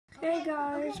Hey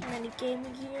guys, Many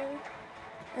Gaming here,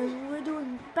 and we're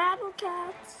doing Battle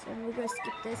Cats, and we're gonna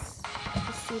skip this.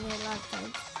 I've seen it a lot of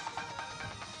times.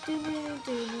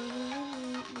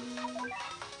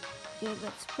 Okay,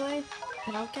 let's play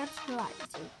Battle Cats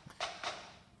Horizon.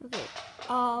 Okay,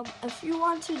 if you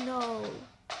want to know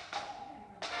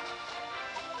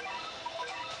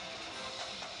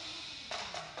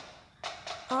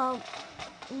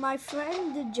my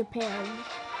friend in Japan,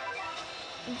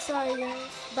 I'm sorry guys,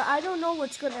 but I don't know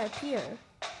what's gonna appear.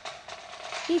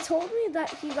 He told me that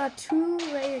he got 2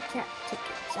 rare cat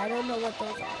tickets. I don't know what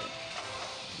those are,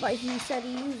 but he said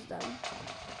he used them.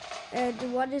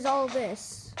 And what is all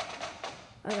this?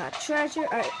 I got treasure.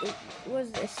 What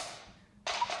is this?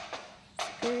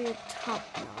 Superior top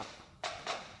knot.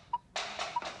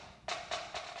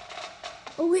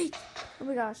 Oh wait! Oh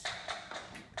my gosh!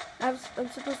 I'm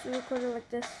supposed to record it like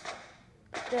this.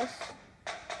 Like this.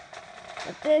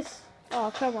 Like this.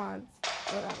 Oh come on.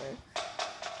 Whatever.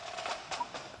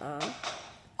 I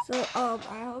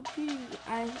hope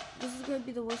this is gonna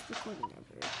be the worst recording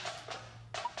ever.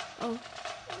 Oh,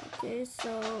 okay,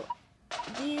 so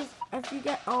if you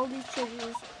get all these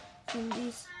treasures from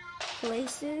these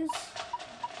places,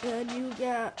 then you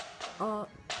get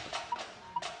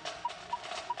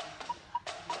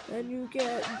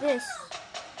this.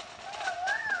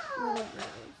 Whatever.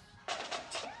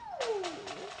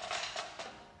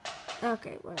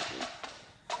 Okay, whatever.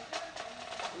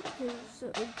 Okay, so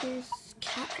in case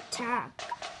cat attack.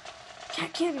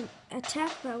 Cat can't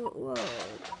attack that. Whoa.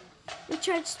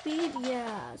 Recharge speed,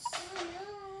 yes.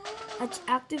 Let's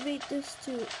activate this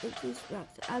to increase back.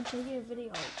 I'm taking a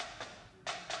video.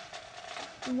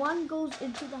 One goes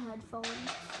into the headphones.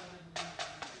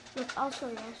 Look, I'll show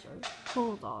you.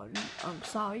 Hold on. I'm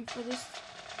sorry for this.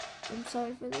 But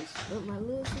my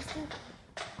little sister.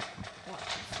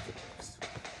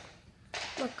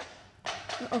 Look.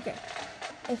 Okay.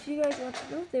 If you guys want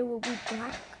to know, there will be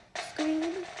black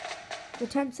screen for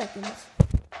 10 seconds.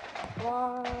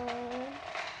 1,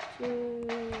 2,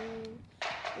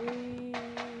 3,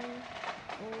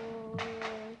 4,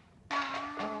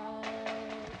 5.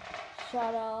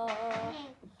 Shut up.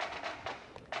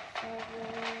 7,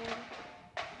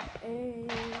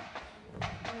 8,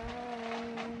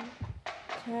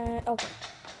 9, 10. Okay.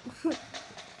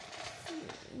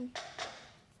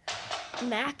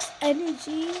 Max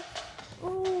energy.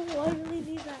 Oh, I really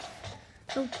need that.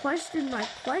 Don't question my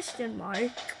question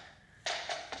mark.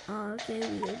 Okay,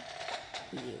 weird.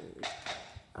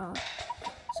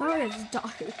 Sorry, it's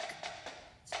dark.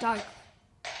 It's dark.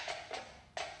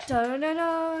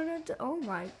 Oh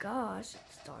my gosh,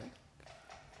 it's dark.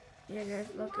 Yeah, guys,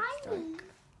 look, it's dark.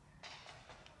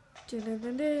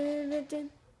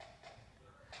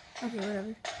 Okay,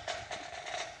 whatever.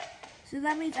 So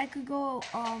that means I could go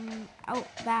out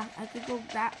back. I could go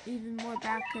back even more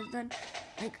back, cause then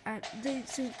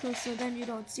so then you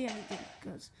don't see anything,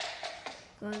 cause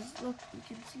look, you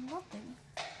can see nothing.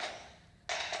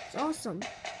 It's awesome.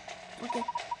 Okay.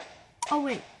 Oh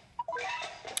wait,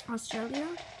 Australia.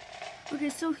 Okay,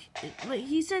 so like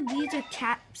he said, these are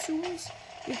capsules.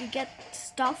 You could get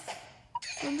stuff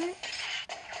from it.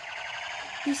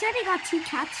 He said he got 2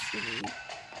 cats for me.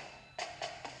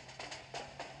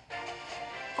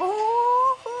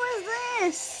 Oh, who is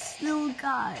this little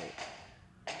guy?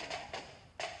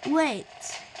 Wait.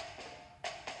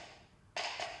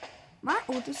 My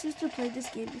older sister played this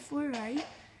game before, right?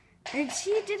 And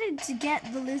she didn't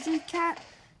get the lizard cat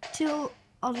till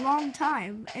a long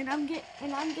time, and I'm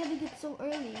getting it so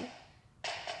early.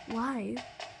 Why?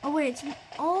 Oh wait, the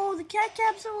cat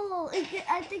capsule.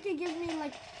 I think it gives me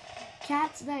like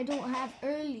cats that I don't have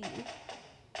early.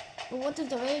 But what does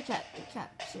the rare cat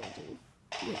capsule do?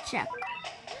 We'll check.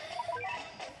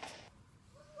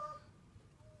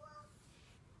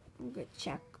 I'm gonna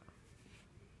check.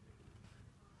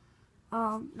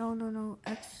 No,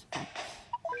 X.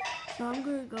 So I'm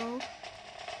gonna go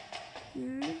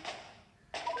here.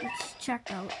 Let's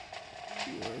check out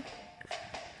here.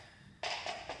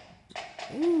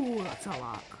 Ooh, that's a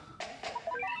lot.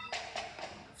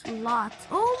 It's a lot.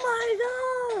 Oh my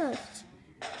gosh!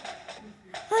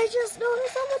 I just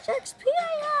noticed how much XP I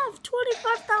have.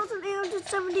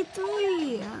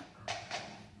 25,873.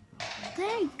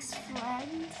 Thanks,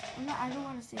 friend. I don't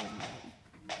want to say his name.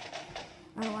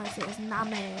 I don't want to say his name. I'm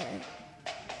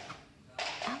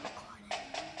recording.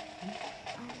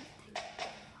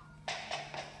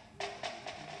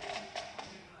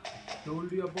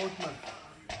 Told you about that.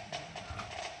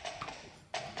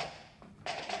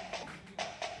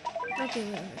 Okay,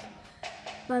 whatever.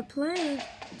 By playing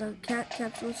the cat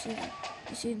capsule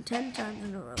machine 10 times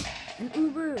in a row, An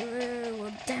Uber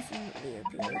will definitely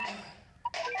appear.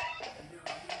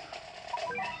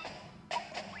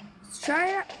 Let's try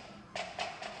it.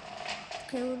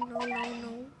 Okay, well,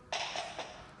 no.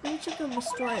 Let me check on my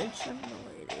storage. I don't know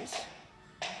where it is.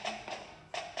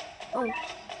 Oh,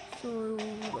 so do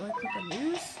I click on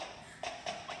news?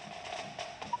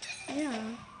 Yeah.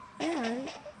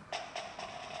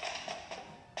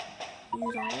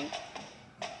 Use all.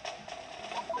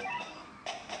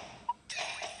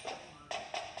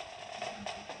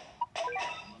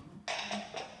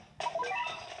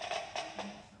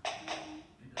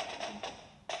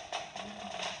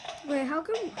 Wait, how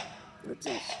come? What's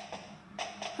this?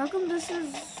 How come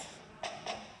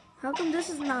this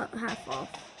is not half off?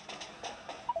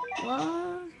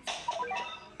 What?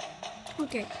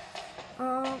 Okay.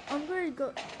 I'm going to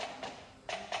go.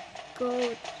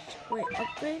 Wait,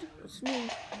 upgrade? What's new?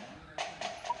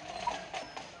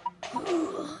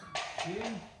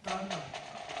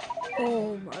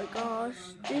 Oh my gosh!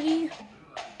 Did he?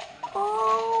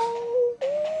 Oh!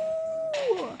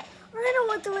 I know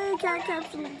what the rare cat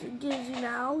capsule gives you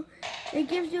now. It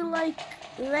gives you like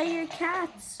rare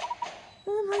cats.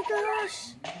 Oh my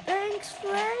gosh! Thanks,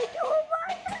 Fred. Oh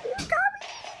my God, you got me.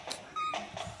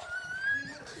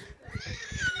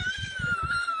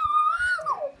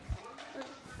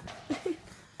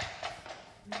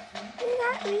 You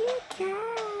got me a cat.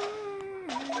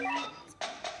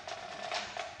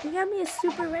 You got me a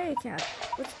super rare cat.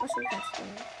 What special cat's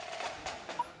doing?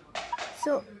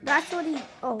 So that's what he.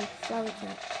 Oh, flower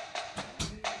cat.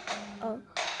 Oh.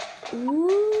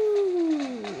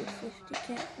 Ooh, 50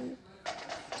 cat food.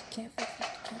 50 cat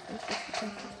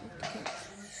food.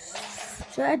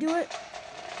 Should I do it?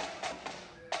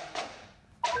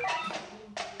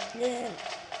 Yeah.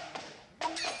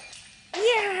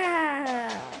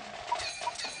 Yeah.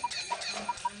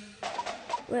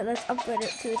 Wait, let's upgrade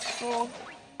it to its full.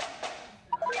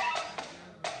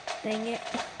 Dang it.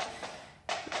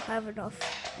 I have enough.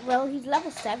 Well, he's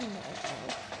level 7 right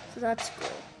now, so that's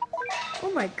good.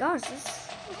 Oh my gosh,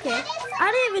 okay.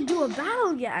 I didn't even do a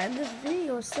battle yet, and this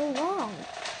video is so long.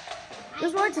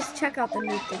 Just want to just check out the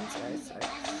new things, guys.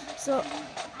 So,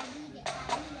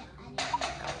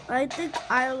 I think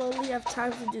I'll only have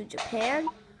time to do Japan.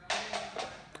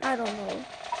 I don't know.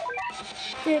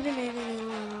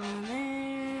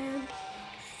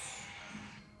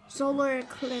 Solar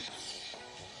eclipse.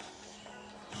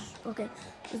 Okay,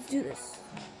 let's do this.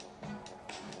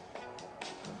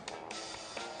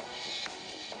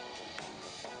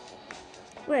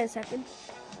 Wait a second.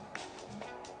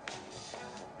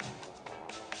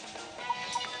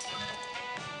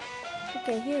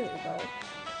 Okay, here we go.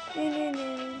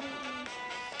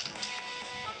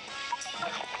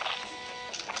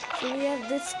 So we have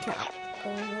this cat. I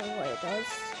don't know what it does.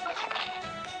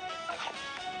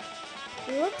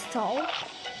 It looks tall.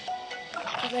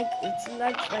 It's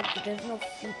like there's no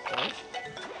feet there.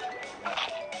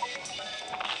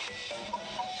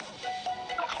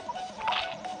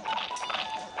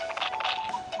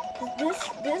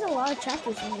 There's a lot of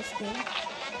chapters in this game.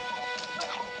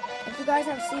 If you guys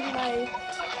have seen my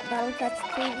Battle Cats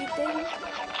preview thing,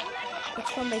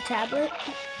 it's from my tablet.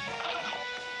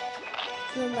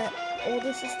 It's from my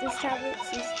older sister's tablet.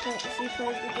 She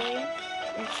plays the game,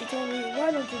 and she told me,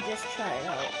 why don't you just try it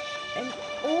out? And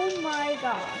oh my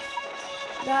gosh,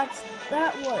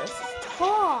 that was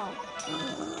Tom.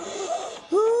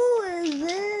 Who is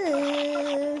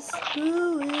this?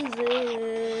 Who is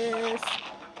this?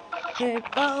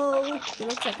 Hippo. He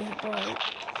looks like a hippo, right?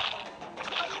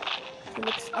 He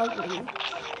looks ugly.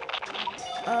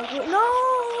 Ugly. No!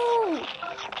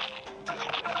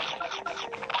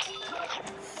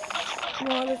 Come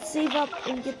on, let's save up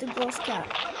and get the ghost cat.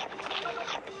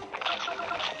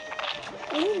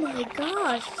 Oh my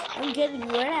gosh, I'm getting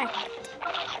wrecked.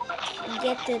 I'm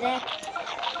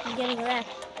getting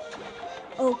wrecked.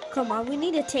 Oh, come on, we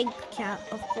need a tank cat,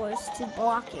 of course, to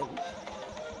block him.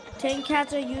 Tank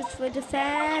cats are used for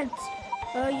defense.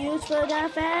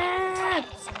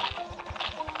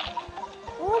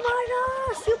 Oh my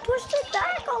gosh, you pushed it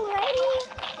back already.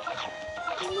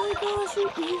 Oh my gosh, you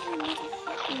evil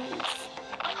motherfuckers.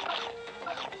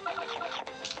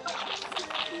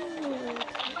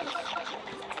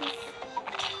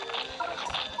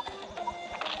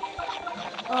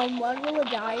 When will it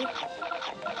die?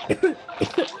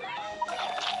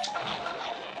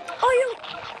 Oh, you.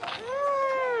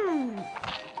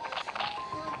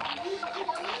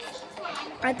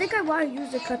 I think I want to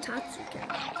use the Kotatsu cat.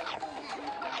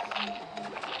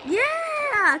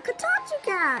 Yeah, Kotatsu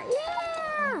cat.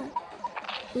 Yeah.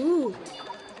 Ooh.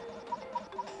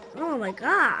 Oh my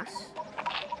gosh.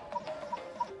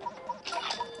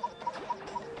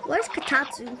 What is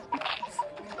Katatsu? I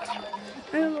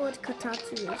don't know what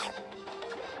Katatsu is.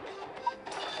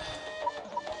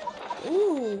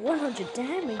 Ooh, 100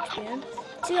 damage, man.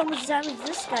 See how much damage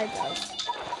this guy does.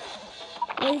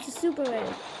 Oh, he's a super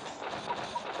rare.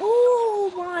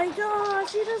 Oh my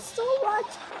gosh, he does so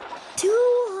much.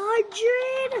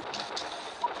 200!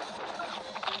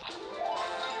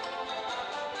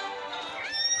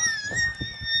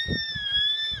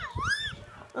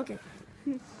 Okay.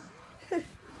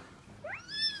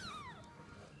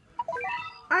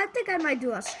 I think I might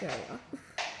do Australia.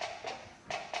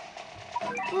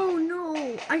 Oh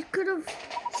no, I could have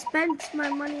spent my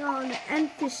money on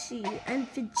Enfishy.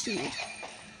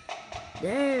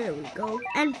 There we go.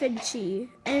 Enfishy.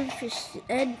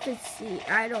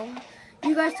 I don't.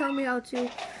 You guys tell me how to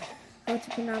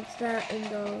pronounce that in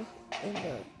the.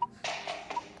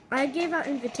 I gave out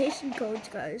invitation codes,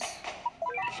 guys.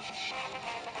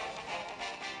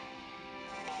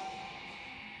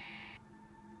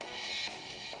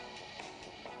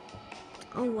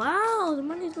 Oh wow, the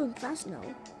money's going fast now.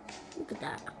 Look at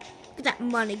that. Look at that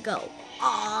money go.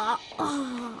 I think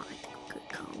I could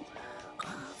go.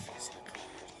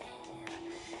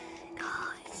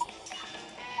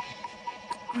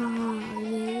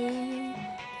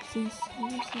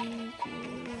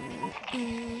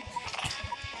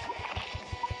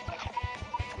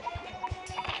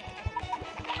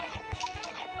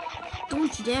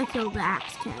 Don't you dare kill the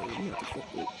axe cannon, you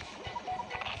motherfucker.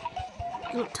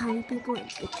 Little tiny people and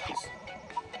bitches.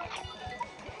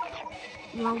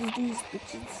 Love these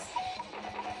bitches.